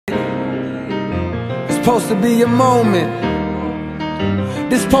supposed to be your moment.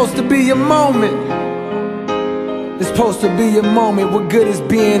 This supposed to be your moment. It's supposed to be your moment. What good is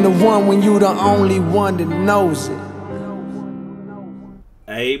being the one when you the only one that knows it?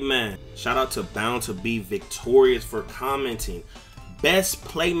 Amen. Shout out to Bound to Be Victorious for commenting best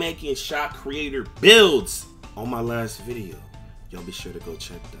playmaking shot creator builds on my last video. Y'all be sure to go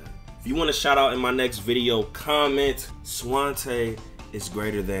check that. If you want a shout out in my next video, comment SWANTE is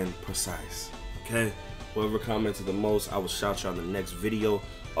greater than precise. Okay? Whoever commented the most, I will shout you on the next video.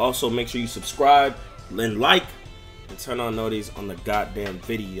 Also, make sure you subscribe and like and turn on notifications on the goddamn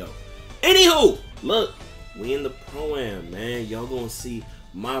video. Anywho, look, we in the pro-am, man. Y'all gonna see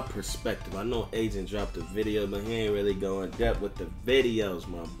my perspective. I know Agent dropped a video, but he ain't really going depth with the videos,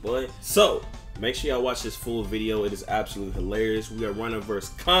 my boy. So make sure y'all watch this full video. It is absolutely hilarious. We are running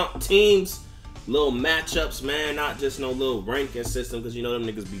versus comp teams, little matchups, man. Not just no little ranking system, because you know them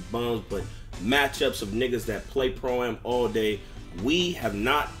niggas be bums, but matchups of niggas that play pro-am all day. We have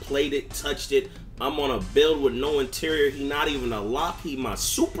not played it, touched it. I'm on a build with no interior. He not even a lock. He my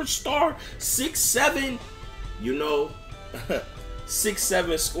superstar, 6'7", you know.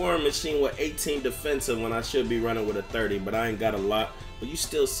 6'7" scoring machine with 18 defensive when I should be running with a 30, but I ain't got a lot. But you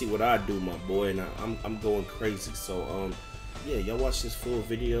still see what I do, my boy, and I'm going crazy. So yeah, y'all watch this full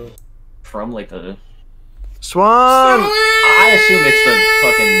video. From like the Swan. I assume it's the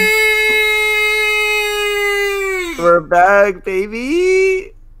fucking. We're back,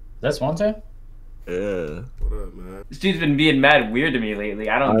 baby. That's SWANTE? Yeah. What up, man? This dude's been being mad weird to me lately.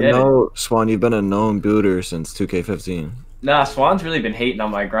 I don't get it. I know, Swan, you've been a known builder since 2K15. Nah, Swan's really been hating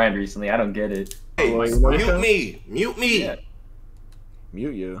on my grind recently. I don't get it. Hey, mute me. Mute me. Yeah.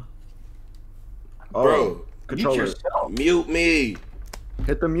 Mute you. Bro, controller. Mute yourself. Mute me.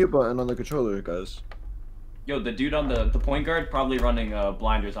 Hit the mute button on the controller, guys. Yo, the dude on the point guard probably running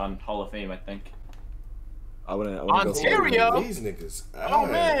blinders on Hall of Fame, I think. I wouldn't Ontario? These niggas. Oh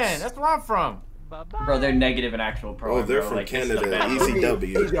man, that's where I'm from. Bro, they're negative in actual pro. Oh, they're bro. from like, Canada. Easy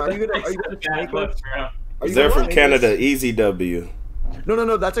W. Are you gonna make us? They're from Canada. Easy W.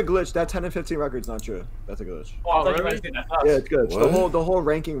 No, that's a glitch. That 10 and 15 record's not true. That's a glitch. Oh, really? Yeah, it's glitch. What? The whole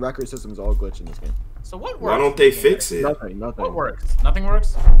ranking record system is all glitch in this game. So what works? Why don't they fix it? Nothing. What works? Nothing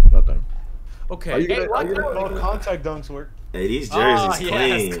works? Nothing. Okay. Are you gonna, Hey, all Contact dunks work. Hey, these jerseys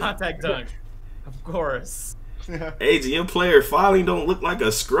clean. Yes, contact dunk. Of course. Hey, your player filing don't look like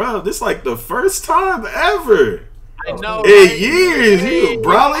a scrub. This like the first time ever. I know. In Right? years, you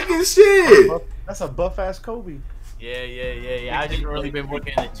brolic and shit. That's a buff ass Kobe. Yeah. I just really been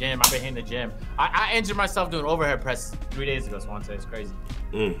working in the gym. I've been hitting the gym. I injured myself doing overhead press 3 days ago, SWANTE. It's crazy.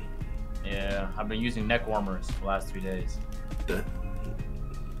 Yeah, I've been using neck warmers for the last 3 days.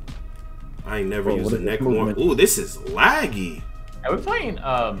 I ain't never used a neck warmer. Ooh, this is laggy. Are we playing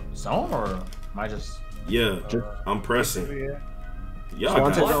zone or am I just? Yeah, I'm pressing. Y'all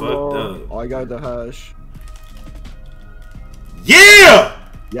got SWANTE fucked up. I got the hash. Yeah!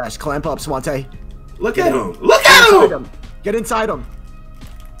 Yes, clamp up, SWANTE. Look at him. Look at him. Get inside him.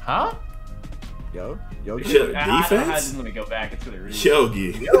 Huh? Yo. Defense? Let me go back. It's really rude.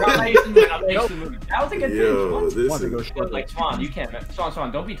 Yogi. That was a good Yo, thing. this is Like Swan, you can't.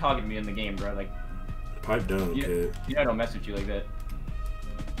 Swan, don't be talking to me in the game, bro. Like, pipe down, kid. You know I don't mess with you like that.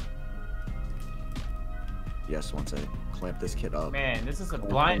 Yes, SWANTE. Clamp this kid up. Man, this is a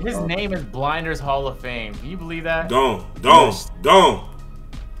blind. His name is Blinders Hall of Fame. Can you believe that? Gone.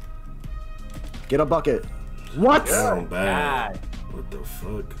 Get a bucket. What? Oh, bad. What the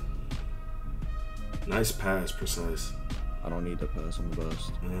fuck? Nice pass, precise. I don't need the pass. I'm the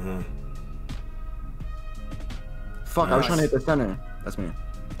best. Nice. Fuck, I was trying to hit the center. That's me.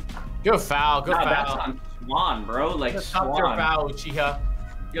 Good foul. Good foul. That's on Swan, bro. Like Stop your foul, Uchiha.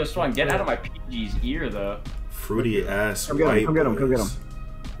 Yo, Swan, get out of my PG's ear, though. Fruity ass. Come get him.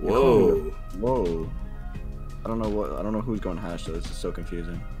 Whoa. Whoa. I don't know who's going hash though. This is so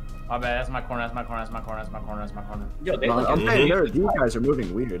confusing. My bad. That's my corner. Yo, they I'm saying these guys are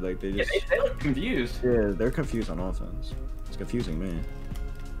moving weird. Like they just. they look confused. Yeah, they're confused on offense. It's confusing me.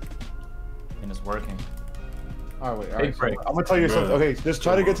 And it's working. All right. So I'm gonna tell you something. Okay, just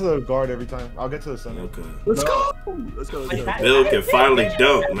try to get to the guard every time. I'll get to the center. Okay. Let's go. Let's go. Bill can finally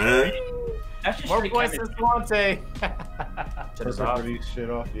dunk, man. That's just More points than SWANTE. Pretty shit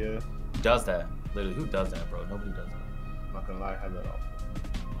off, yeah. Who does that? Literally, who does that, bro? Nobody does that. I'm not gonna lie, I have that off.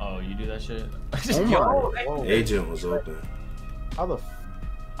 Oh, you do that shit? Oh Agent was open. How the?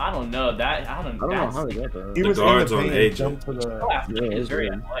 I don't know that. I don't know how he got that. He was guards in the on paint, Agent. jumped to the. It's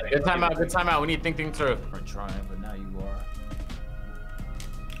very athletic. Good timeout. Good timeout. We need to think through. We're trying, but now you are.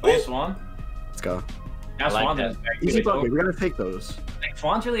 Wait, Swan. Let's go. Now I like Swan's in that. his bag. Easy bucket. We gotta take those. Like,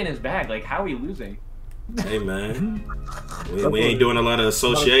 Swan's really in his bag. Like, how are we losing? Hey man, we ain't doing a lot of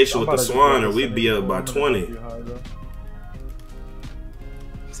association with the Swan, or we'd be up by 20.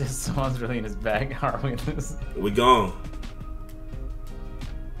 This Swan's really in his bag. How are we losing? We gone.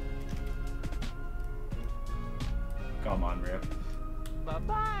 Come on, bro.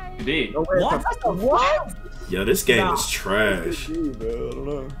 Bye-bye. Indeed. No way. What? Yo, this game is trash. This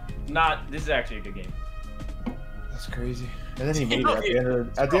is actually a good game. That's crazy. And then he made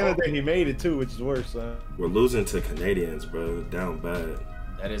it. At the end of the day, he made it too, which is worse. We're losing to Canadians, bro. Down bad.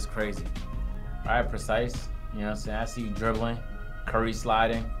 That is crazy. All right, precise. You know what I'm saying? I see you dribbling, Curry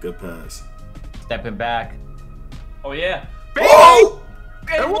sliding, Good pass. stepping back. Oh yeah. Oh!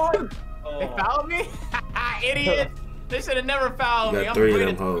 They won. Oh. They fouled me? Idiot. They should have never fouled me. Got I'm 3 of great them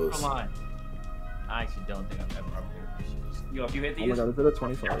at the free hoes. throw line. I actually don't think I'm ever up there. Yo, if you hit Oh my these, god, is it a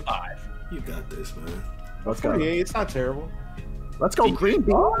 25? you're 5. You got this, man. Let's go. 48, it's not terrible. Let's go, green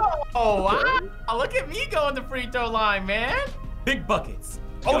bean. Oh, wow. Look at me going the free throw line, man. Big buckets.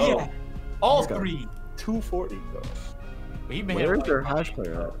 Oh, Go. yeah. All Let's go. 3. 240 though. But he been Where is hitting their like hash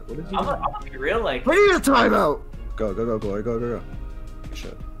player at? What is he I'm doing? gonna be real, like. We need a timeout. Go, Glory, go.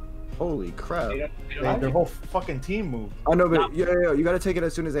 Shit. Holy crap. Their whole fucking team moved. I know, but yeah, you gotta take it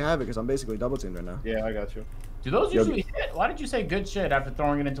as soon as they have it, because I'm basically double teamed right now. Yeah, I got you. Do those usually hit? Why did you say good shit after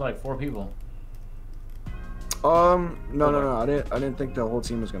throwing it into like 4 people? No. I didn't think the whole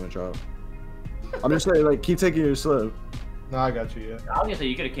team was gonna drop. I'm just saying, like, keep taking your slip. No, I got you. Yeah, I was gonna say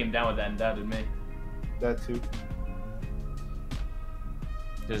you could have came down with that and doubted me. that too.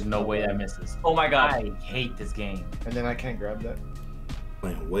 There's no way that misses. Oh my god. I hate this game. And then I can't grab that.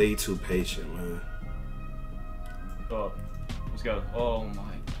 Playing way too patient, man. Oh, let's go. Oh my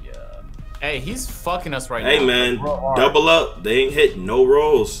god. Hey, he's fucking us right now. Hey, man, double up. They ain't hit no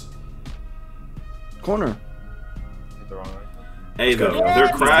rolls. Corner. Hit the wrong way. Hey, though, they're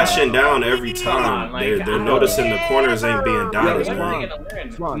crashing down every time. They're noticing the corners ain't being doubted,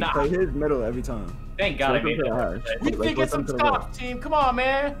 man. Come on, Nah. play his middle every time. Thank God I So made go to the that. hash. We Like, can go get some to the right. stops, team. Come on,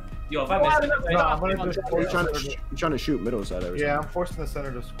 man. Yo, if I miss it, No, I'm gonna just He's trying to shoot middle side every Yeah, time. I'm forcing the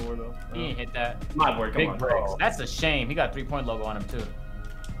center to score though. He ain't hit that. my word, come Big on, breaks. bro. That's a shame. He got 3-point logo on him too.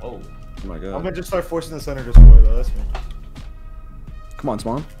 Oh. Oh my I'm god. gonna just start forcing the center to score though. That's me. Come on,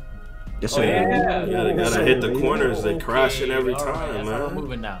 Spawn. Yes, Oh, sir. yeah. Yeah, they gotta hit the corners. They Okay, crashing every all right, time, that's how we're man.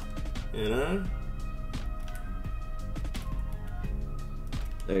 moving now. You know?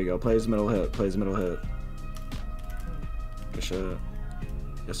 There you go. Play his middle hit. Good shot.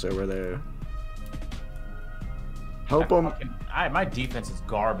 Yes, sir. We're there. Help him. My defense is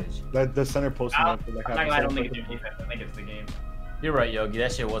garbage. That the center posting I'm up for like not half glad I a don't think second. it's defense. I think it's the game. You're right, Yogi.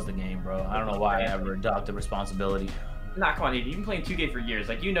 That shit was the game, bro. I don't know why I ever adopted responsibility. Nah, come on, dude. You've been playing 2K for years.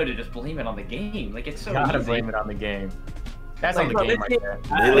 Like, you know to just blame it on the game. Like, it's so Gotta easy. blame it on the game. That's Like, on the bro, game this right game- there.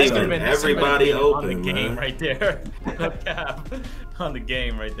 They This leaving been- everybody this been open, on the game man. right there. No cap. On the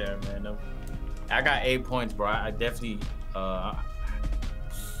game right there, man. No. I got 8 points, bro. I definitely. Now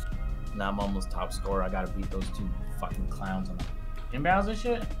I'm almost top scorer. I gotta beat those 2 fucking clowns on the inbounds and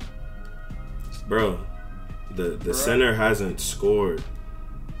shit. Bro, the center hasn't scored.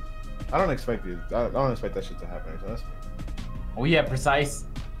 I don't expect it. I don't expect that shit to happen. So that's Oh yeah, precise.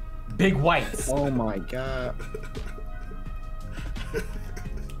 Big whites. Oh my god.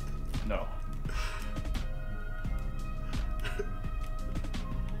 No.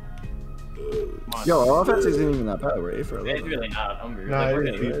 Yo, our offense isn't even that bad. We're 8 for It's 11. really not. I'm hungry. Nah, Like, it we're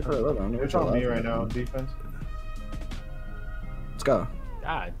is getting- deep. 8 for 11. It's on me right now. Defense. Let's go.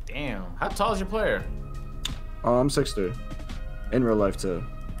 God damn. How tall is your player? Oh, I'm 6'3". In real life too.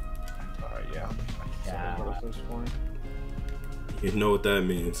 Alright, yeah. Yeah. What is scoring? You know what that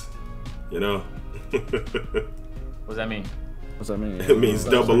means. You know? What does that mean? What's that mean? It means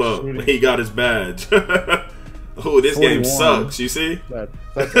double up. He got his badge. Oh, this 41. game sucks. You see? That's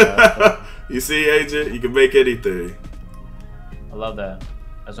bad. You see, Agent? You can make anything. I love that.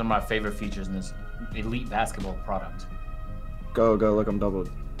 That's one of my favorite features in this elite basketball product. Go. Look, I'm doubled.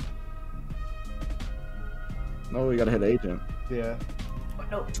 No, we gotta hit agent. Yeah.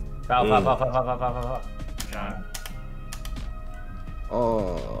 No. Foul. John.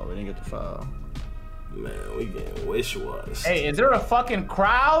 Oh, we didn't get the foul. Man, we getting wish-washed. Hey, is there a fucking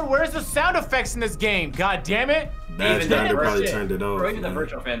crowd? Where's the sound effects in this game? God damn it! Badge Even Grinder the probably virtual- turned it off. Bro, even the man.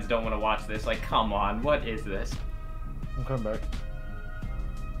 virtual fans don't want to watch this. Like, come on. What is this? I'm coming back.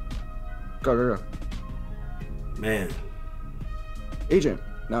 Go. Man, Agent.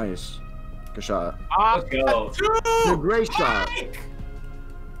 Nice. Good shot. Let's go. Good, great shot.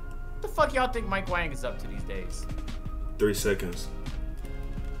 What the fuck y'all think Mike Wang is up to these days? 3 seconds.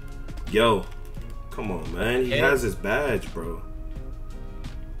 Yo, come on, man. He has his badge, bro.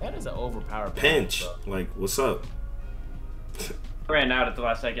 That That's an overpowered pinch. balance, Like, what's up? Ran out at the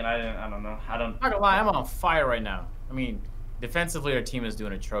last second. I don't know. I'm not gonna lie, I'm on fire right now. I mean, defensively our team is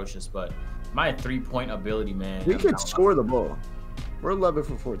doing atrocious, but my 3-point ability, man. We could score the ball. We're 11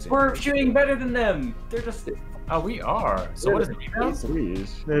 for 14. We're shooting better than them. They're just. Oh, we are. So what is it?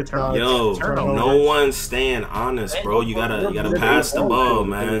 Threes. Yo, no one's staying honest, bro. You gotta pass the ball,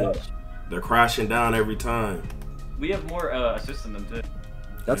 man. They're crashing down every time. We have more assists than them too.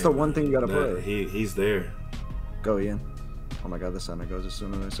 That's the one thing you gotta play. He's there. Go, Ian. Oh my god, the center goes as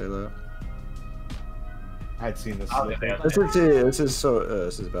soon as I say that. I had seen this. This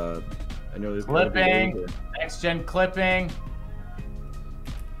is bad. I know there's clipping. Next gen clipping.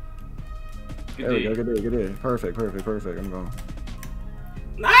 There we go, good day. Perfect. I'm going.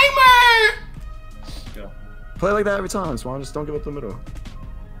 Nightmare! Go. Play like that every time, Swan. Just don't give up the middle.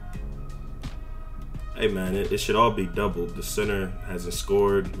 Hey man, it should all be doubled. The center hasn't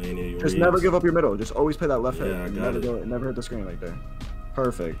scored many Just never give up your middle. Just always play that left hit. Yeah, I got it. Never hit the screen like that.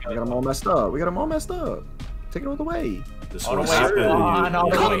 Perfect. We got them all messed up. Take it all the way. This is what happened when you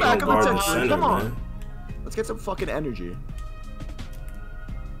Come back guard the up center, Come on. man. Let's get some fucking energy.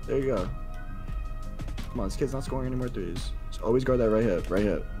 There you go. Come on, this kid's not scoring any more threes. Just always guard that right hip.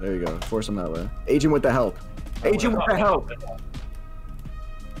 There you go. Force him that way. Agent with the help. Give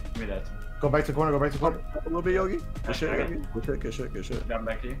me that. Go back to corner. A little bit, Yogi. Good shit, Yogi. Good shit. Got him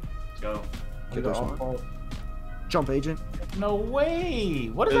back to you. Let's go. Get this one. Jump, Agent. No way.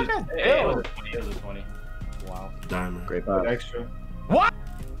 What is that guy It doing? was a 20. Wow. Diamond. Great pass. Extra. What?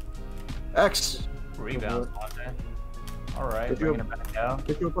 X. Rebound. All right, Get bringing you it back down.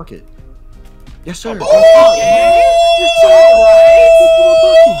 Get you a bucket. Yes, sir. Okay.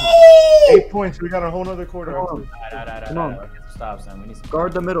 8 points. We got a whole nother quarter. Come Come on. Get some stops, man. We need some.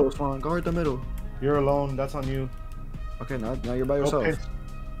 Guard the middle, Swan. Guard the middle. You're alone. That's on you. Okay, now you're by Go yourself. pinch.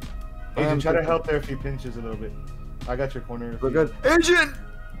 Agent, try to help there if he pinches a little bit. I got your corner. We're good. Agent!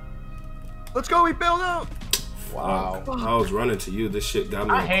 Let's go. We bailed out. Wow. I was running to you. This shit got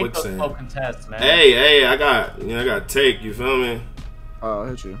me I in hate those quicksand. slow contests, man. Hey, I got take. You feel me? I'll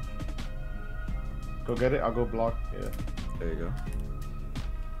hit you. Go get it. I'll go block. Yeah. There you go.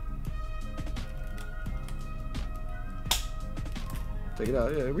 Take it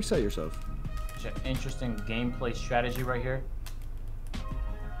out. Yeah, reset yourself. Interesting gameplay strategy right here.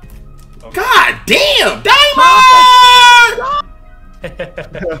 Okay. God damn, Diamond!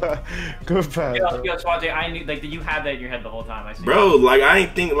 Good pass. Yo, SwantE, I knew like you had that in your head the whole time. I see. Bro, like I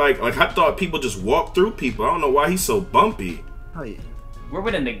ain't think like I thought people just walk through people. I don't know why he's so bumpy. Hi. We're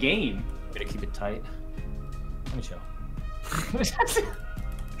winning the game. Gotta keep it tight. Let me chill.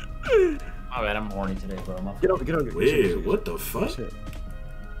 Oh man, I'm horny today, bro. Get over. Weird. What the fuck? Shit.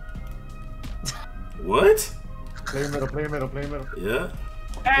 What? Play middle. Yeah.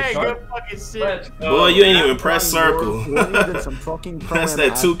 Hey, good fucking shit. Let's go. Boy, you ain't even press circle. Some fucking That's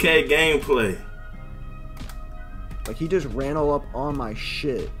that 2K gameplay. Like he just ran all up on my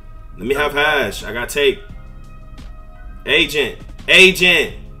shit. Let me have hash. I got take. Agent.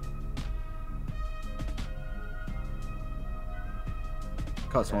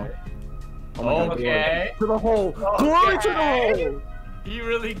 Cut, Swan. Oh my God, okay. To the hole. Okay. Glory to the hole. You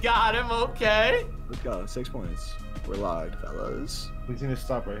really got him, okay? Let's go. 6 points. We're locked, fellas. We need to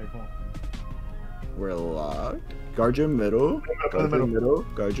stop right here. Come on. We're locked. Guard your middle. Guard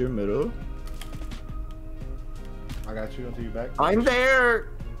your middle. I got you until you back. I'm there.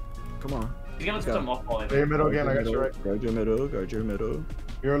 Come on. He's gonna put some off ball. Play your middle again. I got you right. Guard your middle.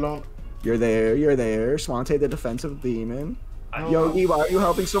 You're alone. You're there. SwantE, the defensive demon. Yogi, why are you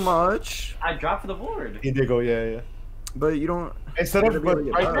helping so much? I dropped for the board. He did go. Yeah. But you don't. Instead of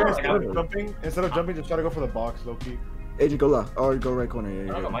jumping, just try to go for the box, low key. Agent, go left or go right corner.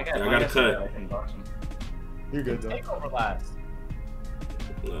 Yeah, Oh, my God. I gotta cut. I can box him. You're good though. Take over last.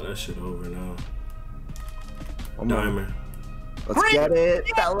 No, that shit over now. One more. Diamond. Let's get it,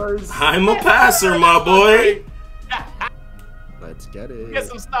 fellas. I'm a passer, my boy. Let's get it. Get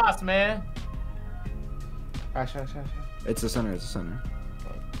some stops, man. Hash. It's the center.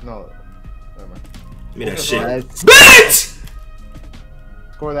 No. Never mind. Give me that shit. Let's- Bitch!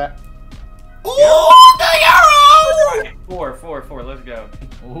 Score that. Ooh, the arrow! 4. Let's go.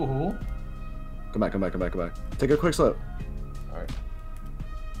 Ooh. Come back. Take a quick slip. Alright.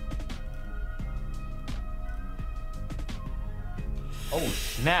 Oh,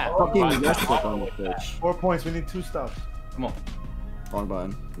 snap. Fucking My messed God. up on this bitch. 4 points. We need 2 stops. Come on. Wrong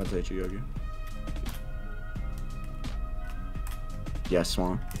button. Let's you, Yogi. Yes,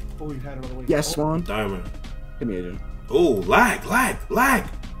 Swan. Oh, you had it all the way. Yes, Swan. Diamond. Give me Agent. Oh, lag.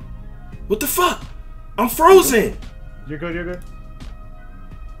 What the fuck? I'm frozen. You're good.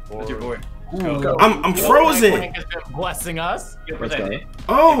 What's your board? I'm frozen. Has been blessing us.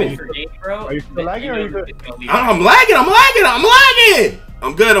 Oh. Bro, Are you still lagging or are you good? I'm lagging.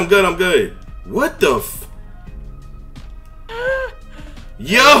 I'm good. What the f?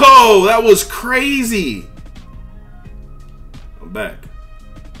 Yo, that was crazy. I'm back.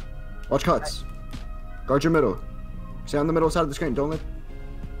 Watch cuts. Guard your middle. Stay on the middle side of the screen. Don't let.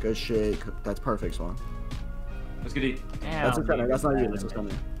 Good shit. That's perfect, Swan. Let's get it. That's a center. That's not you. That's a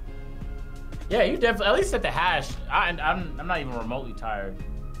center. Yeah, you definitely at least at the hash. I'm not even remotely tired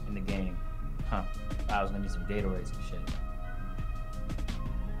in the game. Huh? I was gonna need some data rates and shit.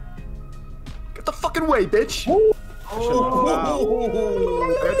 Get the fucking way, bitch.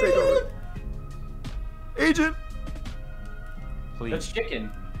 Agent. Please. That's chicken.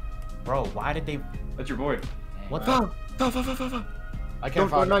 Bro, why did they? That's your board. What the? I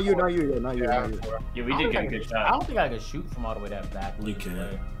can't find not you. Yeah, we did get a good shot. I don't think I could shoot from all the way that back. You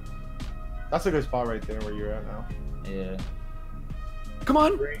can. That's a good spot right there where you're at now. Yeah. Come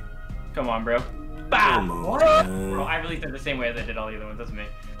on. Come on, bro. Bam! Bro, I really did the same way as I did all the other ones. That's me.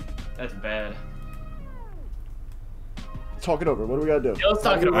 That's bad. Talk it over. What do we gotta do? Yeah, let's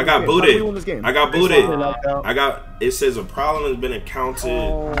talk it over. I got booted. It says a problem has been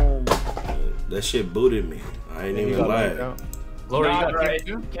encountered. That shit booted me. I ain't even lie. Glory, Nah,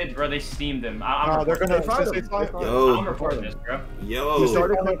 you got kids, bro, they steamed them. They're gonna I'm reporting this, bro.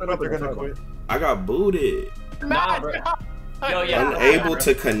 they're gonna quit. I got booted. Nah, bro. Yo, yeah. Unable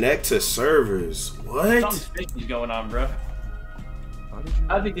to connect to servers. What? Something fishy's going on, bro.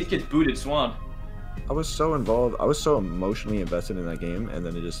 I think these kids booted Swan. I was so involved. I was so emotionally invested in that game, and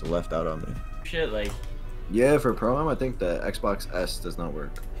then it just left out on me. Shit, like. Yeah, for Pro-Am, I think the Xbox S does not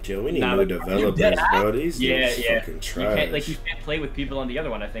work. Yo, we need new developers, bro. These dudes fucking trash. You can't play with people on the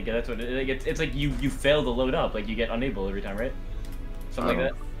other one. I think that's what it's like. You fail to load up. Like you get unable every time, right? Something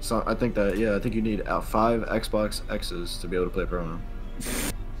like that. So I think that I think you need 5 Xbox X's to be able to play Pro-Am.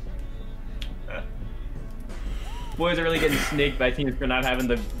 Boys are really getting snaked by teams for not having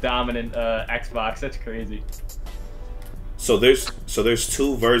the dominant Xbox. That's crazy. So there's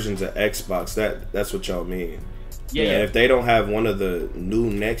 2 versions of Xbox. That's what y'all mean. Yeah. And if they don't have one of the new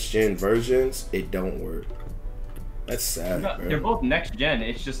next gen versions, it don't work. That's sad, bro. They're both next gen.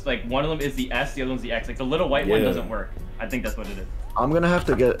 It's just like one of them is the S, the other one's the X. Like the little white one doesn't work. I think that's what it is. I'm gonna have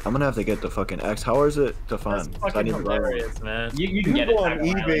to get the fucking X. How is it to find? That's fucking hilarious, man. You can get go it on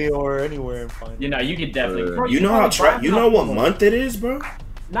eBay or anywhere and find it. You know, you could definitely. You know what month it is, bro?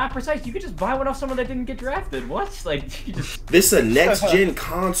 Not precise. You could just buy one off someone that didn't get drafted. What? Like you just. This a next gen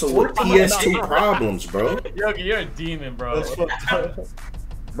console with PS2 problems, bro. You're a demon, bro.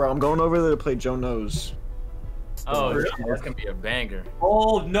 Bro, I'm going over there to play Joe Knows. Oh, shit, that's gonna be a banger.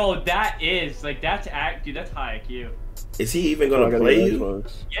 Oh no, that is like dude. That's high IQ. Is he even gonna play you?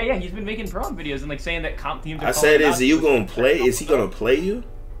 Yeah, he's been making prom videos and like saying that comp teams are I said, is he gonna play? Is he gonna play you?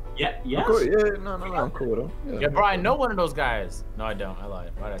 Yeah, yes. Cool. Yeah, no, I'm cool with him. Yeah, bro, I know one of those guys. No, I don't. I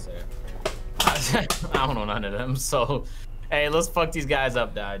lied. Why'd I say that? I don't know none of them. So, hey, let's fuck these guys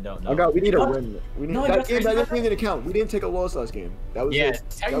up that I don't know. We need a win. That game didn't even count. We didn't take a loss last game. That was it.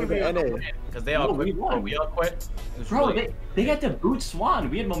 Technically, because they all quit. We all quit. Bro, they got to boot Swan.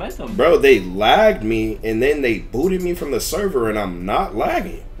 We had momentum. Bro, they lagged me and then they booted me from the server and I'm not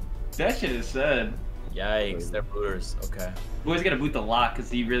lagging. That shit is sad. Yikes, they're booters. Okay. Boys gotta boot the lock because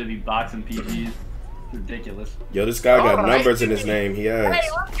he really be boxing PGs. Ridiculous. Yo, this guy got numbers in his name. He has. Hey,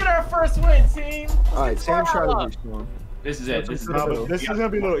 let's get our first win, team. All right, same strategy. This is it. This is gonna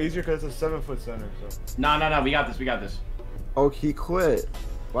be a little easier because it's a 7-foot center. So. No. We got this. Oh, he quit.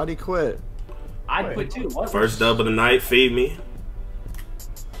 Why'd he quit? I quit too. What? First dub of the night. Feed me.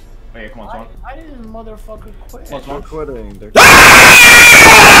 Wait, come on, Swan. I didn't motherfucker quit. Come on, Swan. They're quitting.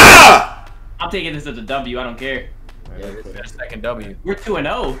 I'm taking this as a W. I don't care. Yeah, this is their second W. We're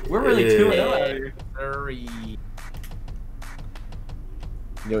 2-0. We're really 2-0. 3.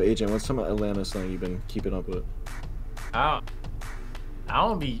 Yo, Agent, what's some Atlanta slang you've been keeping up with? I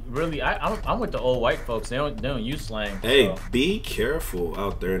don't be really. I'm with the old white folks. They don't use slang. Hey, so. be careful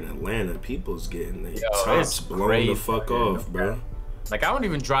out there in Atlanta. People's getting their tops blown the fuck off, bro. Like, I don't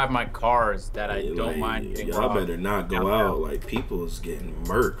even drive my cars that I don't mind getting y'all better not go out. Like, people's getting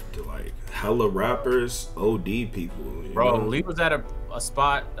murked. Like, hella rappers, OD people. Bro, Lee was at a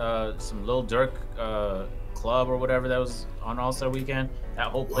spot, some Lil Durk club or whatever that was on All-Star Weekend. That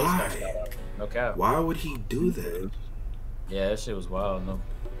whole place got shot up. No cap. Why would he do that? Yeah, that shit was wild. No.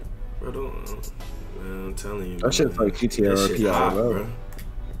 Bro, man, I'm telling you. That shit's like GTA or PR, bro.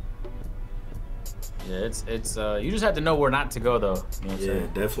 Yeah, it's you just have to know where not to go though. You know what I'm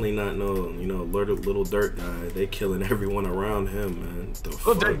saying? Definitely not no, little dirt guy. They killing everyone around him, man. The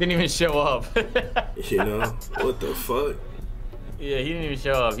Little Dirt didn't even show up. What the fuck? Yeah, he didn't even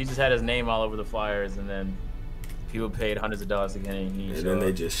show up. He just had his name all over the flyers, and then people paid hundreds of dollars to get in. And then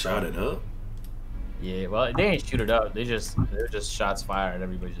they just shot it up. Yeah, well, they didn't shoot it up. They're just shots fired.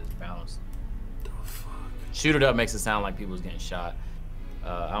 Everybody just bounced. The fuck? Shoot it up makes it sound like people was getting shot.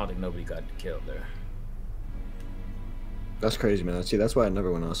 I don't think nobody got killed there. That's crazy, man. See, that's why I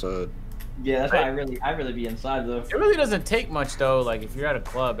never went outside. Yeah, that's why I really be inside though. It really doesn't take much though. Like if you're at a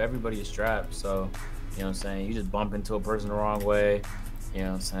club, everybody is strapped. So, you know what I'm saying? You just bump into a person the wrong way. You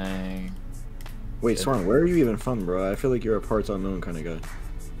know what I'm saying? Wait, Swan, where are you even from, bro? I feel like you're a parts unknown kind of guy.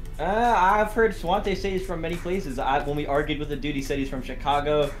 I've heard SwantE say he's from many places. When we argued with the dude, he said he's from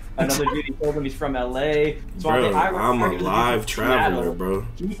Chicago. Another dude, he told him he's from LA. Bro, I'm a live traveler, bro.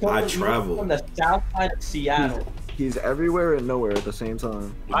 I travel. From the south side of Seattle. He's everywhere and nowhere at the same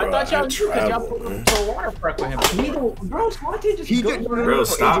time. I thought y'all put him to a water park with him. Bro, SwantE just Bro,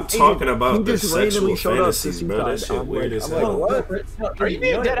 stop talking about the sexual fantasies, bro. That shit weird as hell. Are you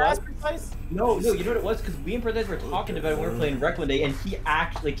being dead ass precise? No, you know what it was? Because we and Precise were talking about it when we were playing Rec one day, and he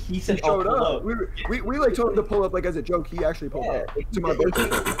actually, he said, showed up. We like told him to pull up like as a joke. He actually pulled up to my birthday.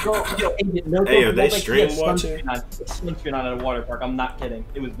 Hey, are they stream watching? Sunscreen on at a water park. I'm not kidding.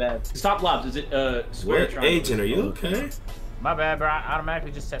 It was bad. Stop lobs. Is it square triangle? Agent, are you okay? My bad, bro. I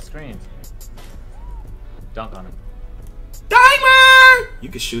automatically just set screens. Dunk on him. Dimer! You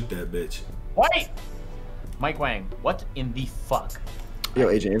can shoot that bitch. Wait! Mike Wang, what in the fuck? Yo,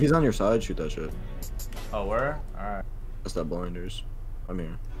 Agent, if he's on your side, shoot that shit. Oh, where? Alright. That's that blinders. I'm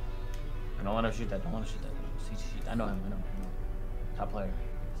here. Don't let him shoot that. Don't let him shoot that. I know him. I know. Top player.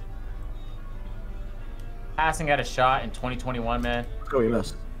 Passing at a shot in 2021, man. Let's go, you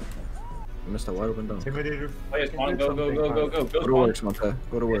missed. You missed that wide open dunk. Intimidator. Go. Go to work, SwantE.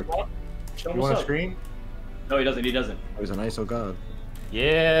 Go to work. You want a screen? No, he doesn't. He doesn't. Oh, he's an ISO god.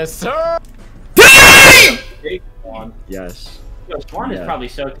 Yes, sir! Yes. Yo, Swan is probably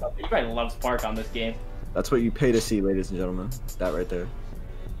so tough. You probably love Spark on this game. That's what you pay to see, ladies and gentlemen. That right there.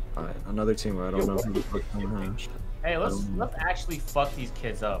 Alright, another team where I don't know who the fuck Hey, let's actually fuck these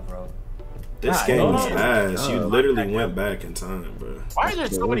kids up, bro. This game is ass. You literally went back in time, bro. Why are there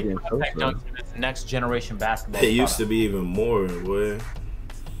so many contact dunks in this next generation basketball? It used to be even more, boy.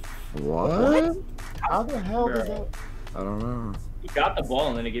 What? How the hell did that? I don't know. He got the ball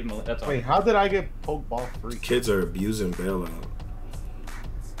and then he gave him a... That's all. Wait, how did I get poked ball free? Kids are abusing bailout.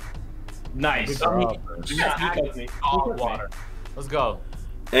 Nice. Water. Let's go.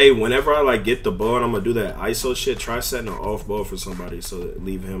 Hey, whenever I get the ball and I'm gonna do that ISO shit, try setting an off ball for somebody so that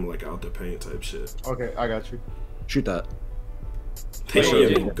leave him out the paint type shit. Okay, I got you. Shoot that. They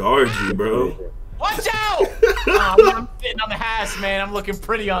should even guard you, bro. Watch out! I'm sitting on the hash, man. I'm looking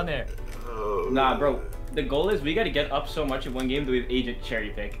pretty on there. Nah, bro. The goal is we gotta get up so much in one game that we have Agent cherry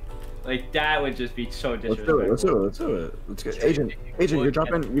pick. That would just be so disrespectful. Let's do it. Let's get Agent, you're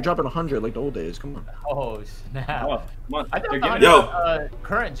dropping 100 like the old days. Come on. Oh snap! Oh, come on. I thought They're yo,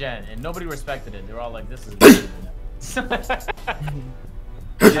 current gen, and nobody respected it. They were all like, "This is." I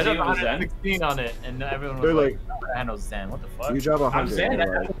dropped 116 on it, and everyone was like, "I know Zen. What the fuck?" You drop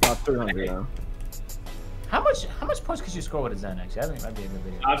 100. Top 300 now. How much points could you score with a Zen? Actually, I think that'd be a good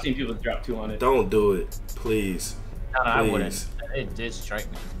video. I've seen people drop 200. Don't do it, please. No, I wouldn't. It did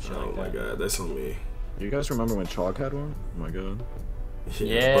strike me. Oh my god, that's on me. Do you guys remember when Chalk had one? Oh my god.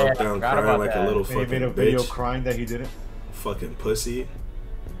 Yeah, broke down crying like a little fucking bitch. He made a video bitch. crying that he didn't. Fucking pussy.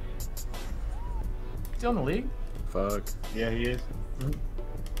 Still in the league? Fuck. Yeah, he is.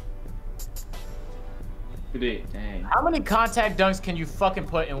 Dang. How many contact dunks can you fucking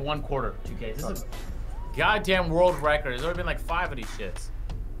put in one quarter? 2K. This is a goddamn world record. There's already been like 5 of these shits.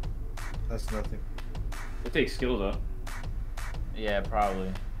 That's nothing. It takes skill though. Yeah,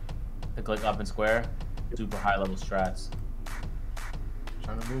 probably. Like up and square. Super high level strats.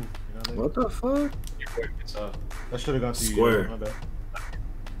 Trying to move. You know what the fuck? That should have gone to square. You. My bad.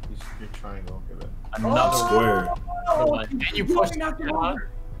 Your triangle. Okay, Another square. And you pushed it on.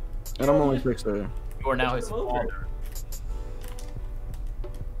 And I'm only 6 there. You are now his father.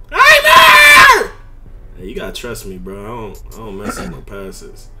 Hey, you gotta trust me, bro. I don't mess with no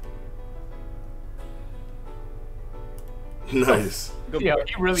passes. Nice. Yo, he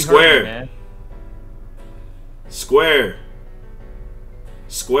really Square. hurt me, man. Square.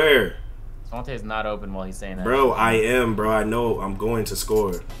 Square. SwantE is not open while he's saying that. Bro, I am, bro. I know I'm going to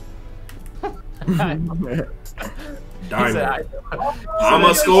score. I Diamond. I'm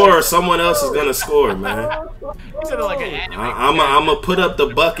gonna score or someone else is gonna score, man. I'm gonna put up the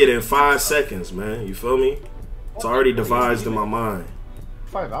bucket in 5 seconds, man. You feel me? It's already devised in my mind.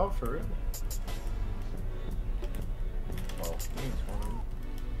 5 out for real.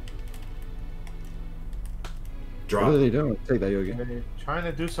 Drop. What are they doing? Take that, Yogi. They're trying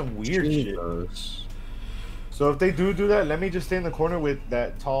to do some weird shit. So if they do that, let me just stay in the corner with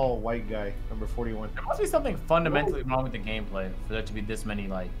that tall white guy, number 41. There must be something fundamentally wrong with the gameplay for there to be this many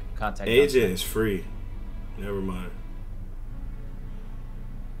like contact. Agent is free. Never mind.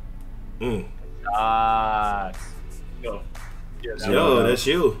 Yo. Yo, that's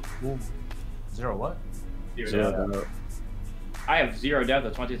you. Zero what? Zero. I have zero doubt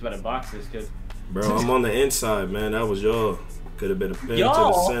that SwantE's about to box this kid. Bro, I'm on the inside, man. That was y'all. Could have been a pin to the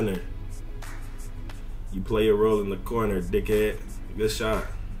Y'all? center. You play your role in the corner, dickhead. Good shot.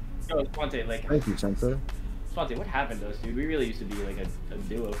 Yo, SwantE, like, Thank you, Sensei. SwantE, what happened to us, dude? We really used to be like a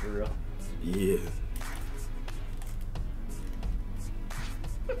duo for real. Yeah.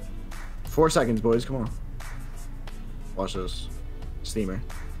 4 seconds, boys. Come on. Watch this. Steamer.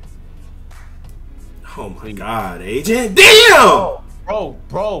 Oh my god, Agent. Damn!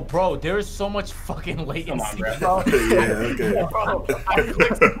 Bro, there is so much fucking latency, bro. Yeah, okay. Bro, I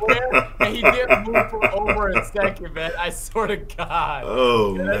clicked square and he didn't move for over a second, man. I swear to God.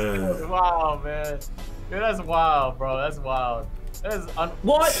 Oh, Dude, man. that's wild, man. Dude, that's wild, bro. That's wild. That is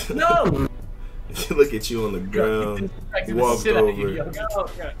What? No! Look at you on the ground. Walked over.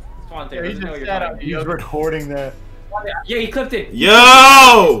 SwantE, He's know just you're sat fine. out He's recording that. Yeah, he clipped it.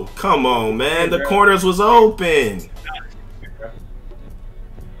 Yo! Come on, man. The corners was open.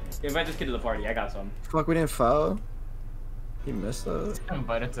 Invite this kid to the party. I got some. Fuck, we didn't foul. He missed that.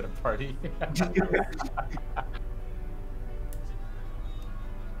 invited to the party.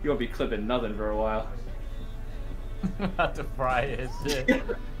 You won't be clipping nothing for a while. About to fry his shit.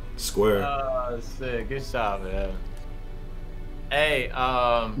 Square. Oh, sick. Good shot, man. Hey,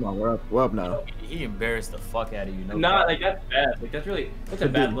 Come on, we're up now. he embarrassed the fuck out of you. Nah, like that's bad. Like that's a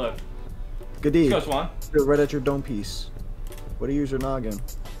bad look. Good D. Let's go, Swan. You're right at your dome piece. What do you use your noggin?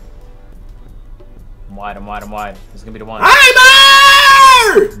 I'm wide. This is gonna be the one.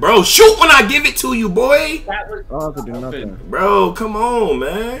 Heimer! Bro, shoot when I give it to you, boy. That was I don't have to do nothing. Bro, come on,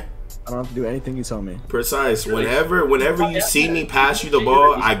 man. I don't have to do anything you tell me. Precise. Whenever you see me pass you the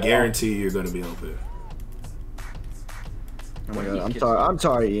ball, I guarantee you're gonna be open. Oh my god, I'm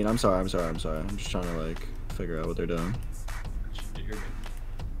sorry, Ian. I'm sorry. I'm just trying to like figure out what they're doing.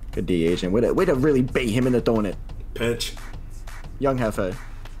 Good D, Agent. Way to really bait him into throwing it. Pinch. Young Hefe.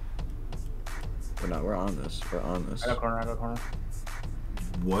 We're on this. We're on this. I got corner.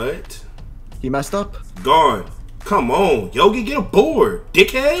 What? He messed up? Gone. Come on, Yogi, get a board,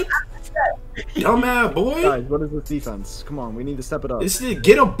 dickhead. Dumbass boy. Guys, what is this defense? Come on, we need to step it up. This is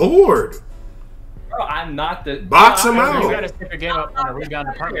get a board. Bro, I'm not the Box him out. You gotta step your game up on the rebound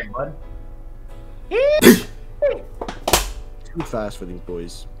department, bud. Too fast for these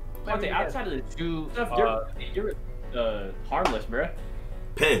boys. SwantE, outside of the Two, stuff, you're harmless, bro.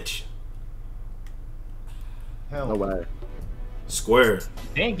 Pinch. Hell No way. Square.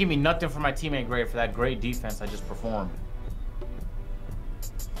 They didn't give me nothing for my teammate grade for that great defense I just performed.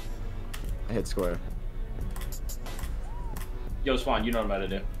 I hit square. Yo, Swan, you know what I'm about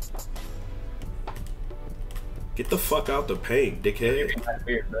to do. Get the fuck out the paint, dickhead.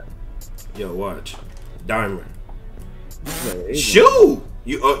 Weird, bro. Yo, watch. Diamond. Yeah, Agent. Shoot!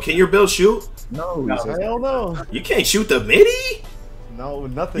 You can your build shoot? No, No. he says- Hell no. You can't shoot the midi? No,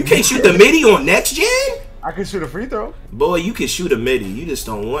 nothing. You can't shoot the midi on next gen? I can shoot a free throw. Boy, you can shoot a midi. You just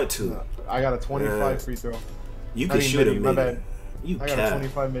don't want to. I got a 25 free throw. You I can mean, shoot a midi, my midi. bad. You I got a cap.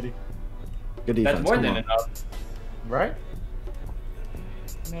 25 midi. Good defense. That's more come than on. enough. Right?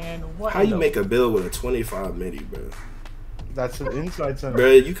 Man, what? How you make a build with a 25 midi, bro? That's an inside center.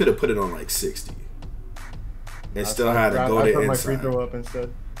 Bro, you could have put it on like 60. And still had to go I to put my free inside. throw up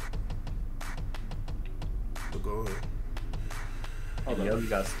instead. But go ahead. Yo, you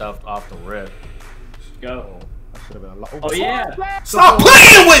got stuffed off the rip. Go. I should have been a lot. Oh yeah. Stop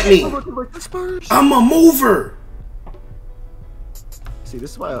playing with me! I'm a mover. See,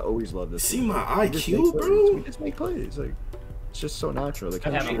 this is why I always love this. See game. my We just IQ, make plays. bro? We just make plays. Like, it's just so natural. The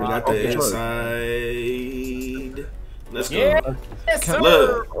I have a chemistry. We got Oh, the Detroit. inside. Let's go. Yeah. Yes, sir.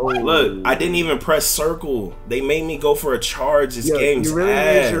 Look, I didn't even press circle. They made me go for a charge. This Yo, game's you really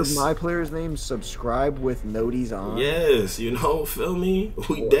ass. use your my player's name subscribe with noties on? Yes, you know, feel me?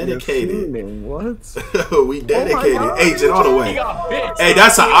 We You're dedicated. fuming, what? We dedicated. God, Agent all the He way. got bitched. Hey,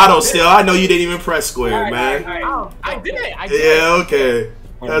 that's an auto still. I know you didn't even press square, Alright, man. alright, alright. I did. Yeah, okay.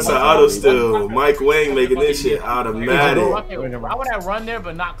 That's an auto steal. Mike Wang making this shit automatic. Okay, why would I run there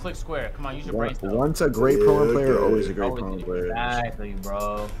but not click square? Come on, use your brain. Once a great promo player, always a great promo player. Exactly,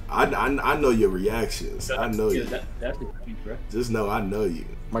 bro. I know your reactions. I know you. That's the thing, bro. Just know I know you.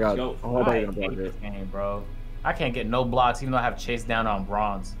 Oh my god. Go. Oh, I hate this game, bro. I can't get no blocks even though I have chased down on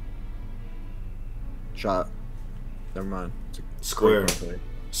bronze. Shot. Never mind. Square.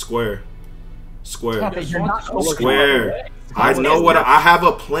 Square. Square. Okay, you're not Square. I know what I have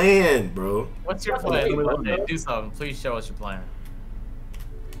a plan, bro. What's your plan? Do something. Please show us your plan.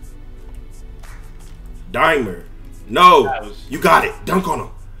 Dimer. No. You got it. Dunk on him.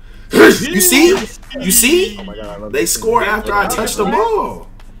 You see? You see? Oh my god, They score after I touch the ball.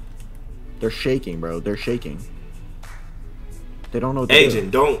 They're shaking, bro. They're shaking. They don't know what to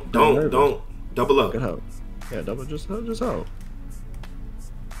Agent, do. don't double up. Good help. Yeah, double just help.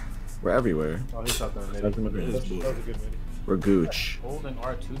 We're everywhere. Oh, he shot that That's mid. my That was a good mid. We're gooch. Holding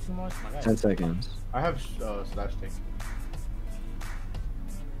R2 too much? My God. 10 seconds. I have slash tank.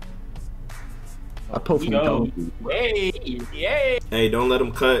 I pulled from Go. donkey. Yay! Hey, don't let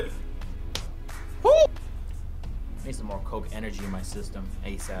him cut. Need some more coke energy in my system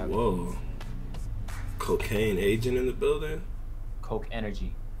ASAP. Whoa. Cocaine agent in the building? Coke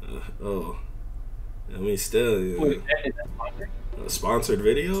energy. Oh. I mean, still, yeah. Wait, is that sponsored? A sponsored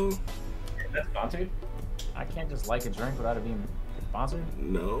video? Is that sponsored? I can't just like a drink without it being sponsored.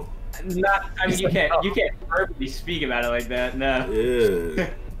 No. Not. I mean, you can't verbally speak about it like that. No. Yeah.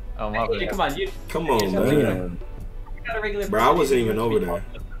 Oh my Hey, bad. come on, you Come on, Yeah. man. got a regular. Bro, I person, wasn't you even can over speak there. on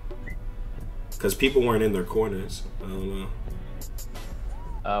it. Because people weren't in their corners. I don't know.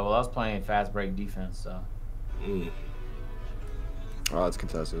 Well, I was playing fast break defense, so. Mm. Oh, it's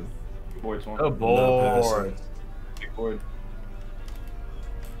contested. Board swarm. Oh, Not board. Big board.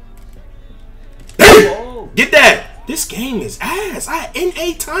 Get that! This game is ass. I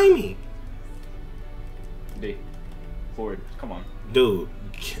NA timing. D. Board. Come on. Dude.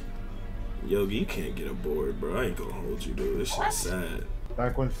 Yogi, you can't get a board, bro. I ain't gonna hold you, dude. This shit's sad.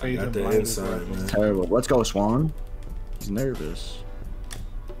 Back when I Fade got and the Blind inside, man. Terrible. Let's go, Swan. He's nervous.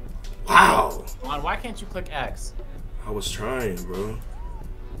 Wow. Why can't you click X? I was trying, bro.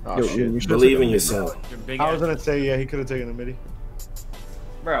 Oh Yo, shit. you should've Believe taken in a yourself. Your big I was ass. gonna say yeah, he could have taken a midi.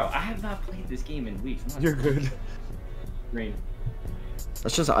 Bro, I have not played this game in weeks. I'm not You're good. green.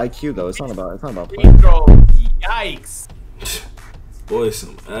 That's just IQ though. It's not about Free playing. throw. Yikes. Boy,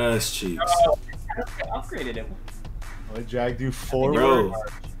 some ass cheeks. I upgraded it. I dragged you forward. Bro.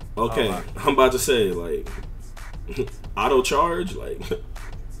 Okay, I'm about to say, like, auto charge, like,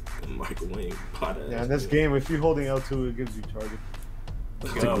 Michael Wayne pot ass. Yeah, in this game, if you're holding L2, it gives you charges.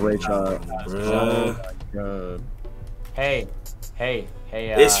 It's a great shot. Bruh. God. Hey.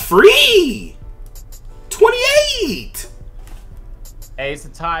 It's free! 28! Hey, it's a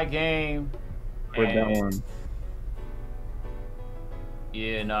tie game. We're And- down one.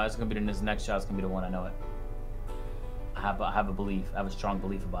 Yeah, no, it's gonna be this next shot's gonna be the one. I know it. I have a belief. I have a strong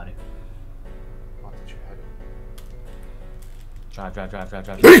belief about it. Drive.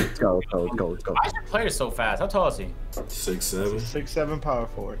 Let's go. Why is your player so fast? How tall is he? 6'7". 6'7" power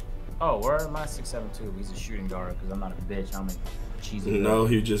forward. Oh, where am I? 6'7" too. He's a shooting guard because I'm not a bitch. I'm a cheesy. No,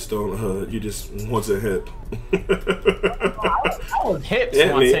 you just don't, you just wants a hip. I was hip.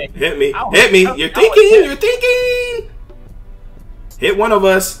 Hit me, SwantE. hit me, I was- hit me. I You're was thinking, hip. you're thinking. Hit one of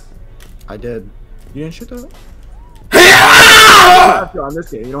us. I did. You didn't shoot that? You Ah! don't have to on this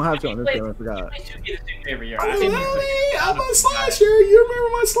game. You don't have to on this game. I forgot. I should get a suit every year. I'm a slasher. You remember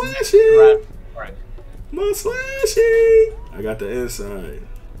my slashing? Right. My slashing. I got the inside.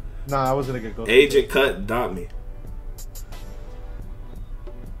 Nah, I wasn't a good go. Agent cut, dot me.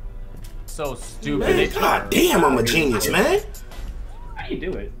 So stupid. Man, God damn, I'm a genius, man. How do you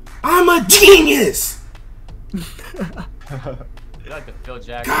do it? I'm a genius. You like the Phil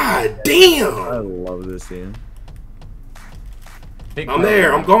Jackson? God I damn. love this team. Big I'm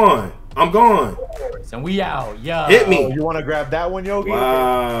there. I'm gone. I'm gone. And we out. Yeah. Hit Oh, me. you want to grab that one, Yogi?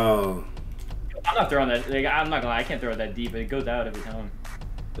 Wow. I'm not throwing that. Like, I'm not gonna. I can't throw it that deep. It goes out every time.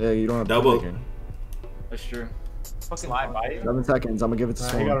 Yeah, you don't have Double. to. That's true. Fucking slide by you. 7 seconds. I'm gonna give it to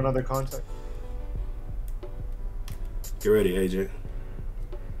He got Swan. another contact. Get ready, Agent.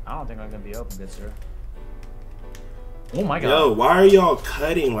 I don't think I'm gonna be open, good sir. Oh my god. Yo, why are y'all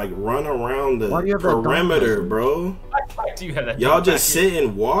cutting? Like, run around the Why do you have that dunk perimeter, package? bro. Why do you have that? Y'all dunk just package?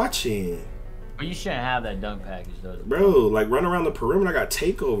 sitting watching. But you shouldn't have that dunk package though. Bro, like, run around the perimeter. I got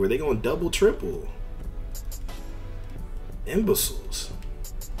takeover. They going double, triple. Imbeciles.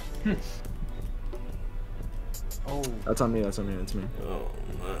 Oh. That's on me. That's on me. That's me. Oh,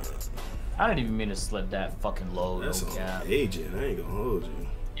 man. I didn't even mean to slip that fucking low. That's No on cap. Agent. I ain't gonna hold you.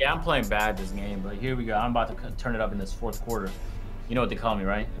 Yeah, I'm playing bad this game, but here we go. I'm about to turn it up in this fourth quarter. You know what they call me,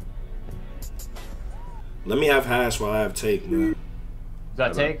 right? Let me have hash while I have take, man. You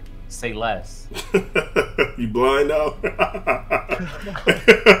got take? Say less. You blind now? You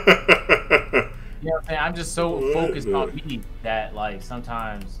know what I'm saying? I'm just so focused on me that, like,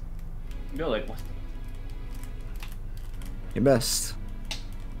 sometimes You're like, what? Your best.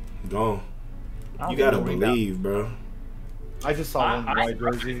 Gone. I don't You gotta think we'll believe, bro. I just saw one white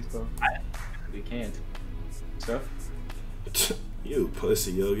jersey. So. We can't. Stuff. You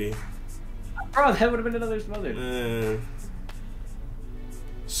pussy, Yogi. Bro, that would have been another smother. Man.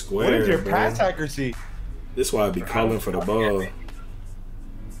 Square, What is your bro. pass accuracy? This is why I be calling for the ball.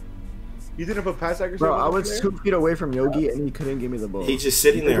 You didn't put pass accuracy? Bro, on I the was player? 2 feet away from Yogi and he couldn't give me the ball. He just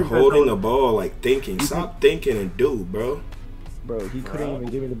sitting there holding the ball, like thinking. Stop thinking and do, bro. Bro, he couldn't even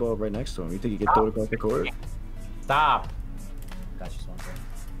give me the ball right next to him. You think he could throw it across the court? Stop. Got you, SwantE.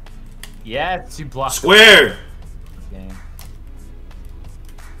 Yes, you blocked. Square. The game.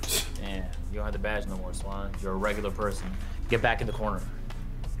 Damn, you don't have the badge no more, Swan. You're a regular person. Get back in the corner.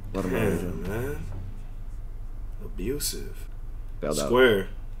 Let him Damn, man. Abusive. Bailed out. Square.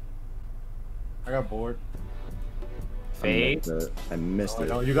 I got bored. Fade. I missed it.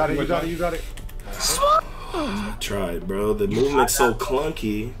 No, you got it. You got it. You got it. I tried, bro. The movement's so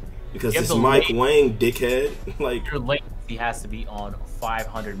clunky because You have it's to Mike wait. Wang, dickhead. Like, Your latency has to be on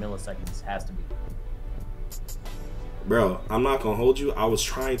 500 milliseconds. Has to be. bro, I'm not gonna hold you. I was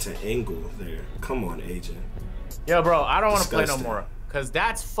trying to angle there. Come on, agent. Yo, bro, I don't want to play no Disgusting. more. Because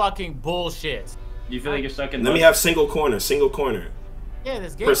that's fucking bullshit. Do you feel like you're stuck in Let me have single corner. Single corner. Yeah,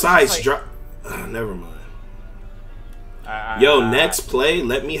 this game is Precise. just Drop. Never mind. like, Yo, next play,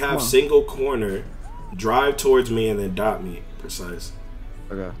 let me have on. single corner, drive towards me, and then dot me. Precise.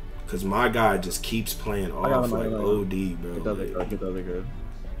 Okay. Because my guy just keeps playing got off him, I like got him. OD, bro. Get the other Like, card. Get the other card.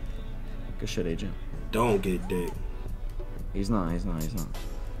 Good shit, agent. don't get dick. He's not. He's not. He's not.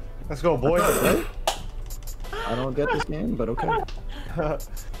 Let's go, boys. I don't get this game, but okay.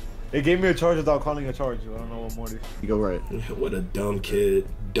 It gave me a charge without calling a charge. I don't know what more to. You go right. What a dumb kid.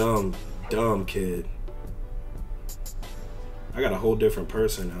 Dumb kid. I got a whole different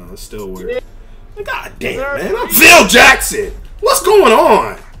person now. It's still weird. God damn, man. I'm Phil Jackson. What's going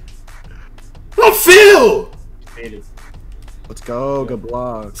on? I'm Phil. Let's go. Good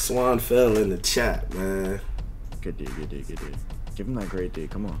block. Swan fell in the chat, man. Good D. Good D. Good D. Give him that great D.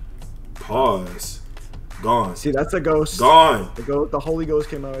 Come on. Pause. Gone. See, that's a ghost. Gone. The Holy Ghost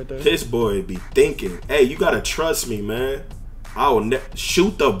came out right there. This boy be thinking, hey, you gotta trust me, man. I will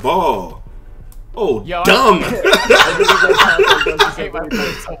shoot the ball. Oh, Yo, dumb.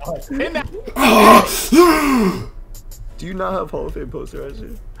 Do you not have Hall of Fame poster,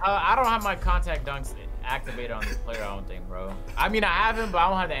 actually? I don't have my contact dunks activated on this player, I don't think, bro. I mean, I have him, but I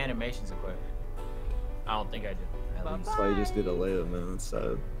don't have the animations equipped. I don't think I do. At least. That's why you just did a layup, man. That's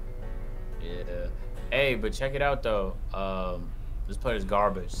sad. Yeah. Hey, but check it out, though. This player's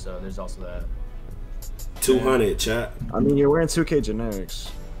garbage, so there's also that. 200, chat. I mean, you're wearing 2K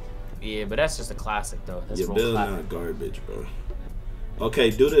generics. Yeah, but that's just a classic, though. That's Your real bill classic. not garbage, bro. Okay,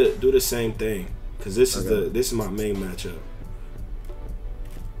 do the same thing, cause this is my main matchup.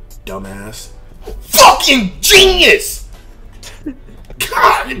 Dumbass. Fucking genius.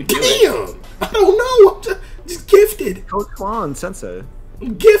 God damn. I don't know. I'm just gifted. Coach Kwan, Sensei.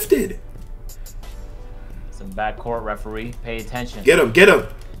 I'm gifted. Some backcourt referee. Pay attention. Get him. Get him.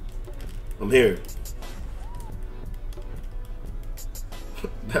 I'm here.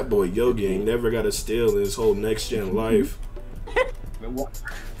 That boy Yogi ain't never got a steal in his whole next gen life.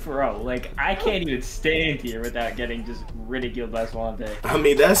 Bro, like, I can't even stand here without getting just ridiculed by SwantE. I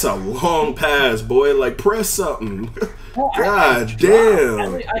mean, that's a long pass, boy. Like, press something. God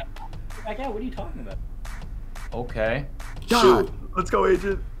damn. I got, what are you talking about? Okay. Shoot. Let's go,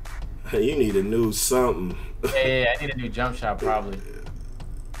 agent. Hey, you need a new something. Yeah, I need a new jump shot, probably.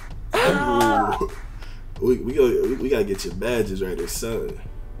 We gotta get your badges right or something.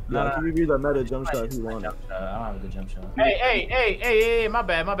 No, I can give you that meta jump shot if you want it. I don't have a good jump shot. Hey, my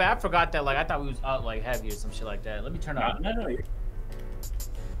bad. I forgot that. Like, I thought we was out, like, heavy or some shit like that. Let me turn on. No.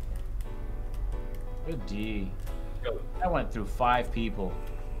 Good D. I went through 5 people.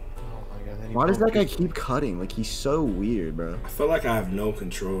 Oh my god. then he Why does broke that guy it. keep cutting? Like, he's so weird, bro. I feel like I have no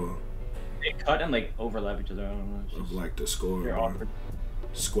control They cut and, like, overlap each other. I don't know. It's of just, like the score. they're Bro. awkward.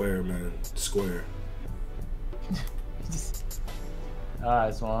 Square, man. Square.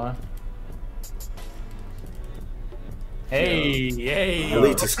 Alright, Swan. Hey.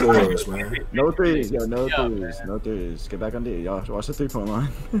 Elite to scores, man. No threes, yo, no threes. No threes. Get back on D. Y'all watch the 3-point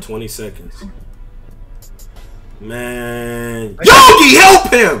line. 20 seconds. Man, Yogi, help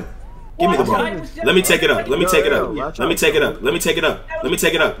him! Give me the ball. Let me take it up. Let me take it up. Let me take it up. Let me take it up. Let me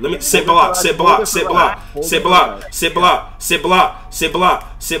take it up. Let me sit block. Sit block. Sit block. Sit block. Sit block. Sit block. Sit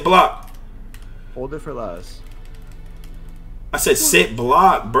block. Sit block. Hold it for last. I said sit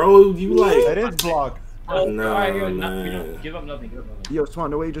block, bro. You like That is block. no, Alright, man. give up nothing. Give up nothing. Yo,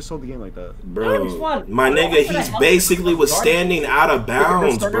 Swan, no way you just sold the game like that. Bro, my nigga, he's basically was standing out of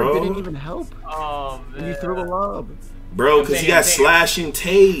bounds, Didn't bro. even help. Oh And you man. threw a lob. Bro, because he got slash and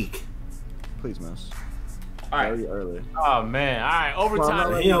take. Please miss. Alright. Very early. Oh man. All right,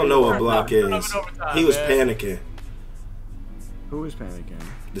 overtime. He don't know what block is. He was panicking. Who was panicking?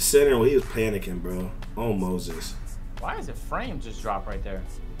 The center, he was panicking, bro. Oh, Moses. Why is it frame just drop right there?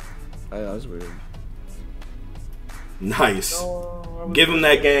 Hey, that was weird. Nice. Give him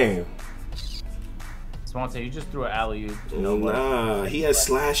that game. SwantE, you just threw an alley-oop. You know what? Nah, he has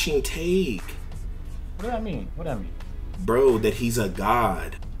slashing take. What does that mean? What does that mean? Bro, that he's a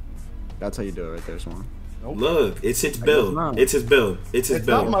god. That's how you do it right there, Swan. Look, it's his build. not. It's his build. It's his It's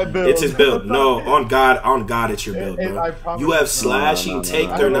build. not my build. It's his build. No, on God, it's your build, And I bro. promise You have it's slashing no, take.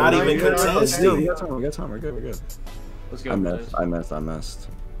 no. They're I not don't know, even you're not contesting. We got time. We got time. We're good. We're good. Let's go. I missed. I missed.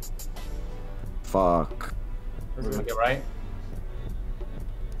 Fuck. We're gonna get right.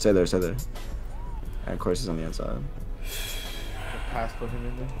 Stay there. Stay there. And of course, he's on the inside. Pass put him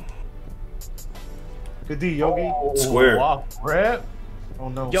in there. Good D, Yogi. Square. Wow, rip. Oh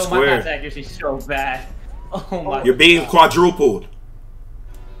no. Yo, Square. my pass accuracy is so bad. Oh my. You're being quadrupled.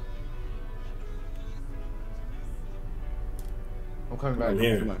 I'm coming back. I'm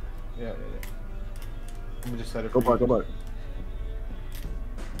here. Come on. Yeah. Let me just set it. Go for back. you. Go back.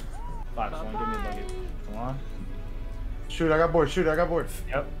 Fuck, Swan, give me a bucket. Come on. Shoot, I got bored. Shoot, I got bored.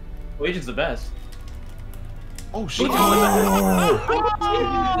 Yep. Oh, Agent's the best. Oh shit.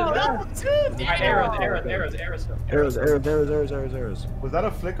 Arrows. Was that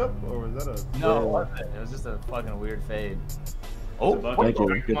a flick up or was that a? No, it wasn't. It was just a fucking weird fade. Oh, Thank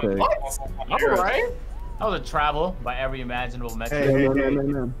you. Good take. alright. That was a travel by every imaginable metric. Hey,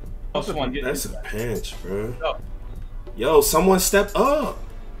 Man. Oh, Swan, get That's a pinch, bro. Go. Yo, someone step up.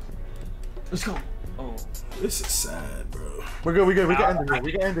 Let's go. Oh. This is sad, bro. We're good. We can end it here.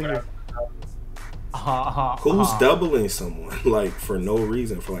 We can end it here. Who's doubling someone like for no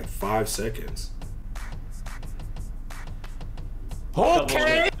reason for like 5 seconds?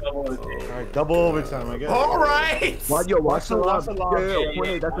 Okay. All right, double overtime, I guess. All right. Watch the lob. Watch the lob.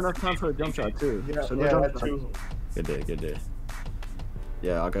 Yeah. That's enough time for a jump shot too. Yeah, So no yeah, jump that's shot. true. Good day. Good day.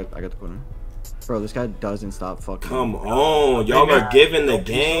 Yeah, I got the corner. Bro, this guy doesn't stop fucking. Come on, y'all are giving the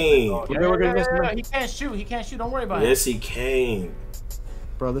game. We're gonna miss him. He can't shoot. He can't shoot. Don't worry about it. Yes, he can.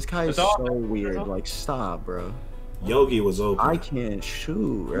 Bro, this guy is It's all- so weird. Like, stop, bro. Yogi was open. I can't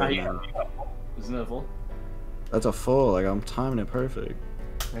shoot right now. Isn't that full? That's a full. Like, I'm timing it perfect.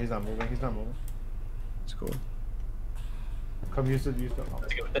 No, he's not moving. He's not moving. It's cool. Come use it. Use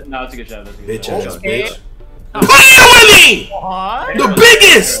it. No, it's a good shot. That's a good Bitch shot. ass bitch. Put it with me! What? The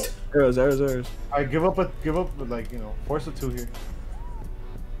biggest! Arrows. I give up. Like force a 2 here.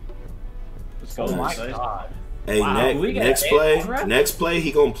 Let's go. Oh my Nice. god. Hey, Wow, we got next eight play, already? next play,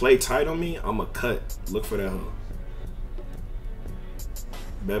 he gonna play tight on me. I'ma cut. Look for that hoe.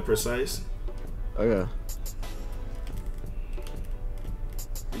 Bet precise. Okay.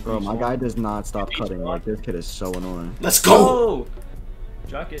 Bro, my guy does not stop cutting. Like, this kid is so annoying. Let's go. Oh!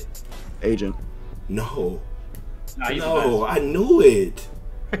 Chuck it. Agent. No, Nah, he's no, I knew it.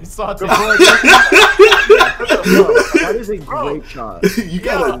 He saw it. That is a great shot. You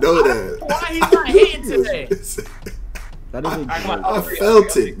gotta know that. Why he's not hitting today? That is a come on. I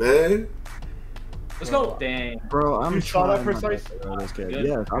felt it, man. Let's go. Dang. Bro, I'm You saw that trying my precise? best to guard this kid. Good.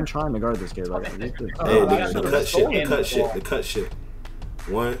 Yeah, I'm trying to guard this kid. Like, this kid- Hey, we the got some cut shit, the stolen cut shit, ball. the cut shit.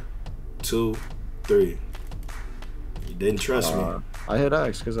 1, 2, 3. You didn't trust me. I hit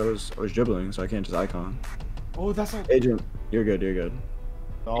X because I was dribbling, so I can't just icon. Oh, that's a. Agent, you're good.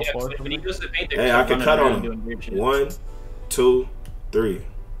 All Yeah, four when for he me. goes to the paint, they're Hey, just I can running cut around on doing him. weird shit. 1, 2, 3.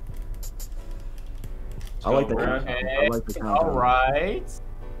 I like the bro. count. I like the count. All right.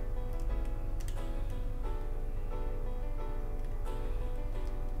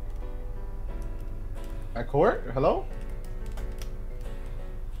 At court? Hello?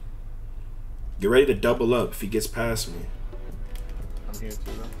 Get ready to double up if he gets past me. I'm here too,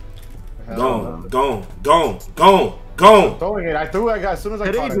 though. Gone. Throwing it. I threw it as soon as I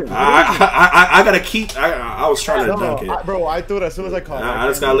Hit caught it. Agent. I gotta keep. I was trying to dunk it. Bro, I threw it as soon as I caught it. I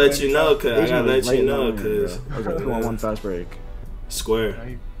just gotta let you know, cause I gotta let you know, That cause was a 2-on-1 fast break. square.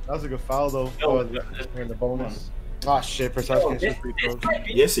 That was a good foul, though. Yo, Here in the bonus. Oh shit, Precise can't shoot free throws.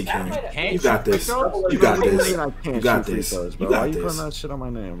 Yes, he can. You got this. You got this. You got this. You Why got you putting this. that shit on my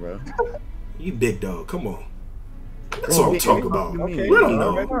name, bro? You big dog. Come on. That's what I'm talking about. Okay. Let him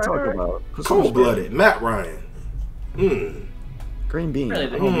know. What you talking about? Cold-blooded. Matt Ryan. Green bean.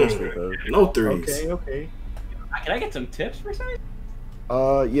 No threes. Okay. Can I get some tips for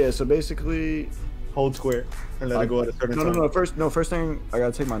something? Yeah. So basically, Hold square and let it go at a certain time. First thing, I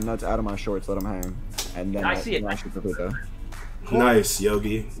gotta take my nuts out of my shorts, let them hang, and then I see it. Nice,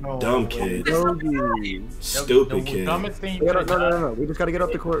 Yogi. No, Dumb wait. kid. Yogi. Stupid The kid. dumbest thing you No. could've done. We just gotta get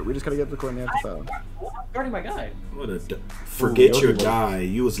up the court. We just gotta get up the court and they have to foul. Guarding my guy. What a forget Ooh, your Yogi. guy.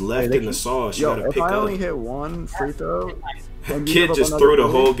 You was left in the sauce. You Yo, gotta if pick I up. only hit one free throw, and you Kid give up just another threw the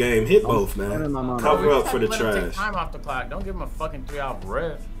three, whole game. Hit both, I'm man. my mom. Cover up for the Let him take trash. time off the clock. Don't give him a fucking 3-hour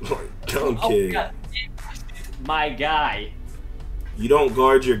ref. Dumb Oh, kid. God. My guy. You don't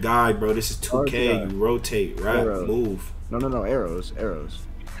guard your guy, bro. This is 2K. Guard your guy. You rotate, right? Arrow. Move. No, arrows. I'm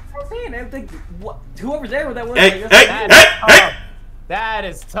saying, I think whoever's there with that one. Hey. That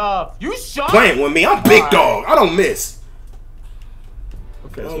is tough. You shot. Playing with me. I'm big dog. I don't miss.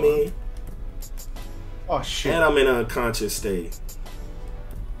 Okay, You know so what I mean? Oh shit. And I'm in an unconscious state.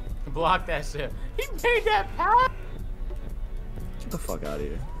 Block that shit. He made that pass. get the fuck out of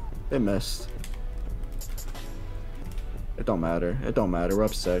here. They missed. It don't matter. We're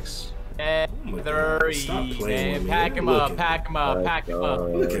up 6. my God. 30, Stop playing with man. me. Pack him Look up. at Pack him up. Pack him up.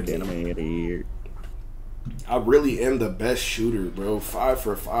 Look at Get him out of here. I really am the best shooter, bro. 5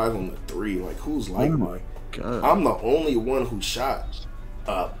 for 5 on the 3. Like, who's like me? God. I'm the only one who shot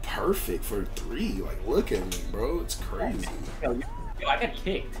perfect for 3. Like, look at me, bro. It's crazy. Yo, I got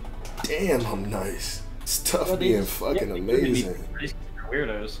kicked. Damn, I'm nice. It's tough being fucking amazing.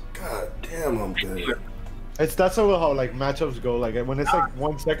 Weirdos. God damn, I'm good. That's how like matchups go. Like when it's like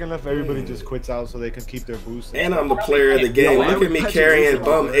 1 second left, everybody just quits out so they can keep their boost. And I'm the player of the game. Look at me carrying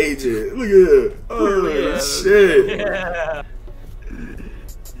bum agent. Look at it. Oh, shit. Yeah.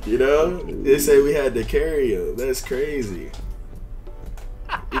 You know? They say we had to carry him. That's crazy.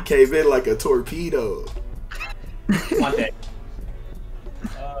 He came in like a torpedo. One day.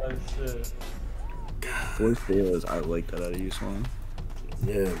 Oh shit. Fourth steals. I like that out of you, Swan.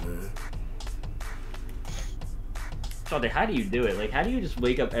 Yeah, man. Shante, how do you do it? Like, how do you just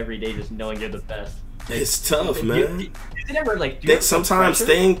wake up every day just knowing you're the best? It's tough, man. Is it ever like? Do you ever feel Sometimes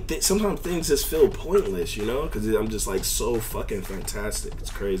pressure? sometimes things just feel pointless, you know, because I'm just like so fucking fantastic. It's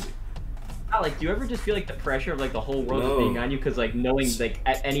crazy. Like, do you ever just feel like the pressure of like the whole world No. is being on you? Because like knowing like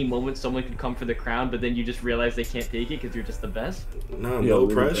at any moment someone could come for the crown, but then you just realize they can't take it because you're just the best. No, Yo,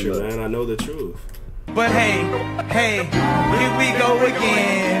 no pressure, man. I know the truth. But hey, here we go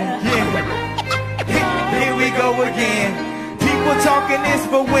again. Yeah. Here we go again. People talking this,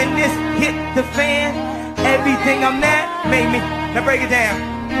 but when this hit the fan, everything I'm at made me. Now break it down.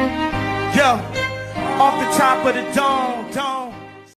 Yo, off the top of the dome.